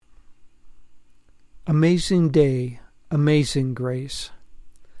Amazing day, amazing grace.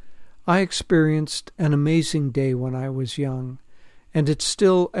 I experienced an amazing day when I was young, and it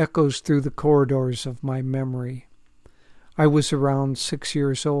still echoes through the corridors of my memory. I was around 6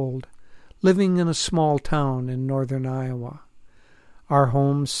 years old, living in a small town in northern Iowa. Our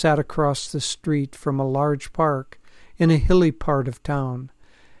home sat across the street from a large park in a hilly part of town,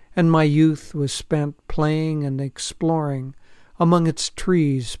 and my youth was spent playing and exploring among its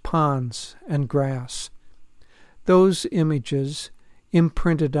trees, ponds, and grass. Those images,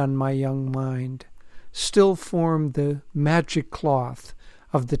 imprinted on my young mind, still form the magic cloth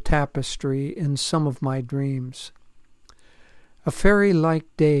of the tapestry in some of my dreams. A fairy-like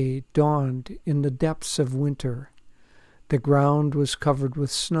day dawned in the depths of winter. The ground was covered with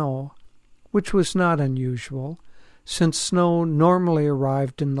snow, which was not unusual, since snow normally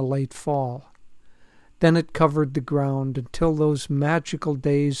arrived in the late fall. Then it covered the ground until those magical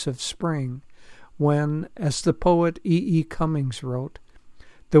days of spring, when, as the poet E. Cummings wrote,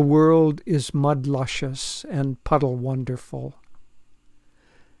 "The world is mud-luscious and puddle-wonderful."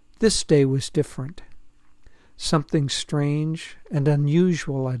 This day was different. Something strange and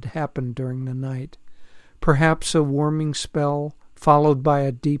unusual had happened during the night, perhaps a warming spell followed by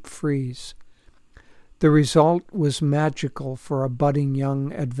a deep freeze. The result was magical for a budding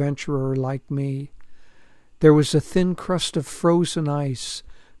young adventurer like me. There was a thin crust of frozen ice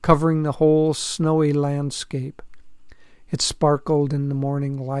covering the whole snowy landscape. It sparkled in the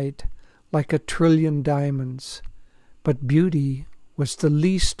morning light like 1,000,000,000,000 diamonds, but beauty was the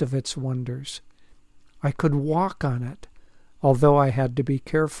least of its wonders. I could walk on it, although I had to be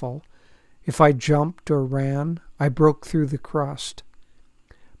careful. If I jumped or ran, I broke through the crust.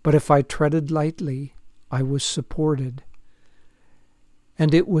 But if I treaded lightly, I was supported.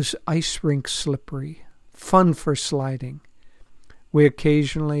 And it was ice rink slippery, fun for sliding. We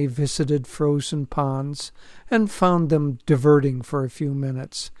occasionally visited frozen ponds and found them diverting for a few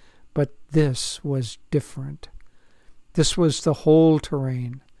minutes, but this was different. This was the whole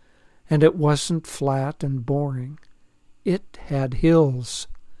terrain, and it wasn't flat and boring. It had hills.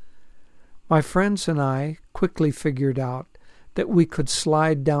 My friends and I quickly figured out that we could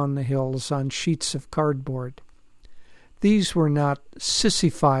slide down the hills on sheets of cardboard. These were not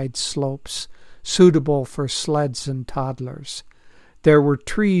sissified slopes suitable for sleds and toddlers. There were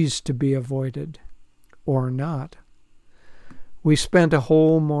trees to be avoided, or not. We spent a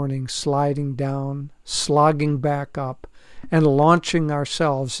whole morning sliding down, slogging back up, and launching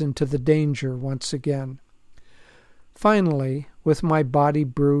ourselves into the danger once again. Finally, with my body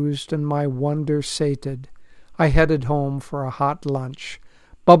bruised and my wonder sated, I headed home for a hot lunch,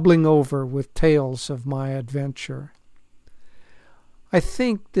 bubbling over with tales of my adventure. I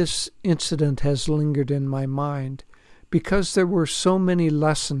think this incident has lingered in my mind because there were so many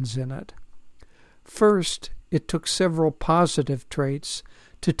lessons in it. First, it took several positive traits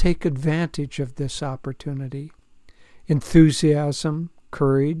to take advantage of this opportunity: enthusiasm,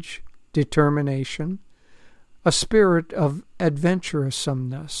 courage, determination, a spirit of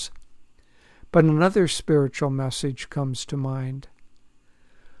adventurousness. But another spiritual message comes to mind.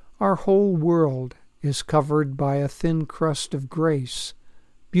 Our whole world is covered by a thin crust of grace,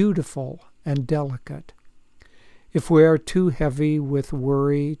 beautiful and delicate. If we are too heavy with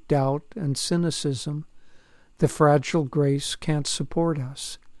worry, doubt, and cynicism, the fragile grace can't support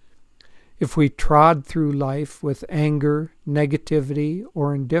us. If we trod through life with anger, negativity,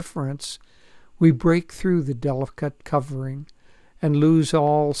 or indifference, we break through the delicate covering and lose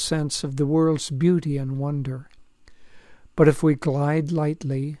all sense of the world's beauty and wonder. But if we glide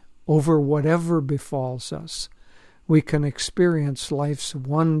lightly over whatever befalls us, we can experience life's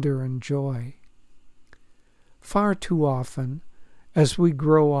wonder and joy. Far too often, as we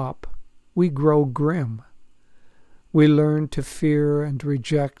grow up, we grow grim. We learn to fear and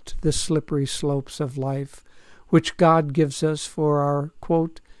reject the slippery slopes of life, which God gives us for our,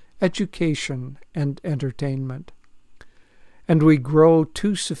 quote, education and entertainment. And we grow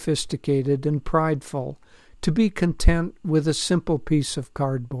too sophisticated and prideful to be content with a simple piece of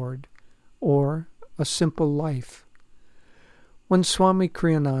cardboard or a simple life. When Swami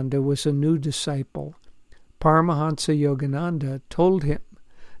Kriyananda was a new disciple, Paramahansa Yogananda told him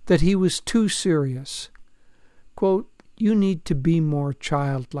that he was too serious. Quote, "You need to be more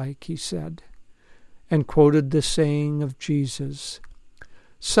childlike," he said, and quoted the saying of Jesus,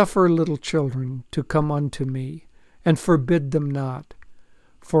 "Suffer little children to come unto me, and forbid them not,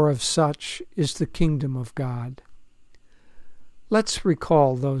 for of such is the kingdom of God." Let's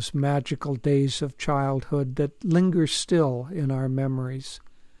recall those magical days of childhood that linger still in our memories.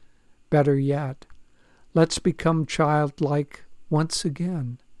 Better yet, let's become childlike once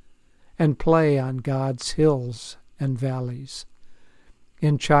again and play on God's hills and valleys.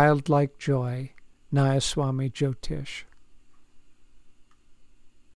 In childlike joy, Nayaswami Jyotish.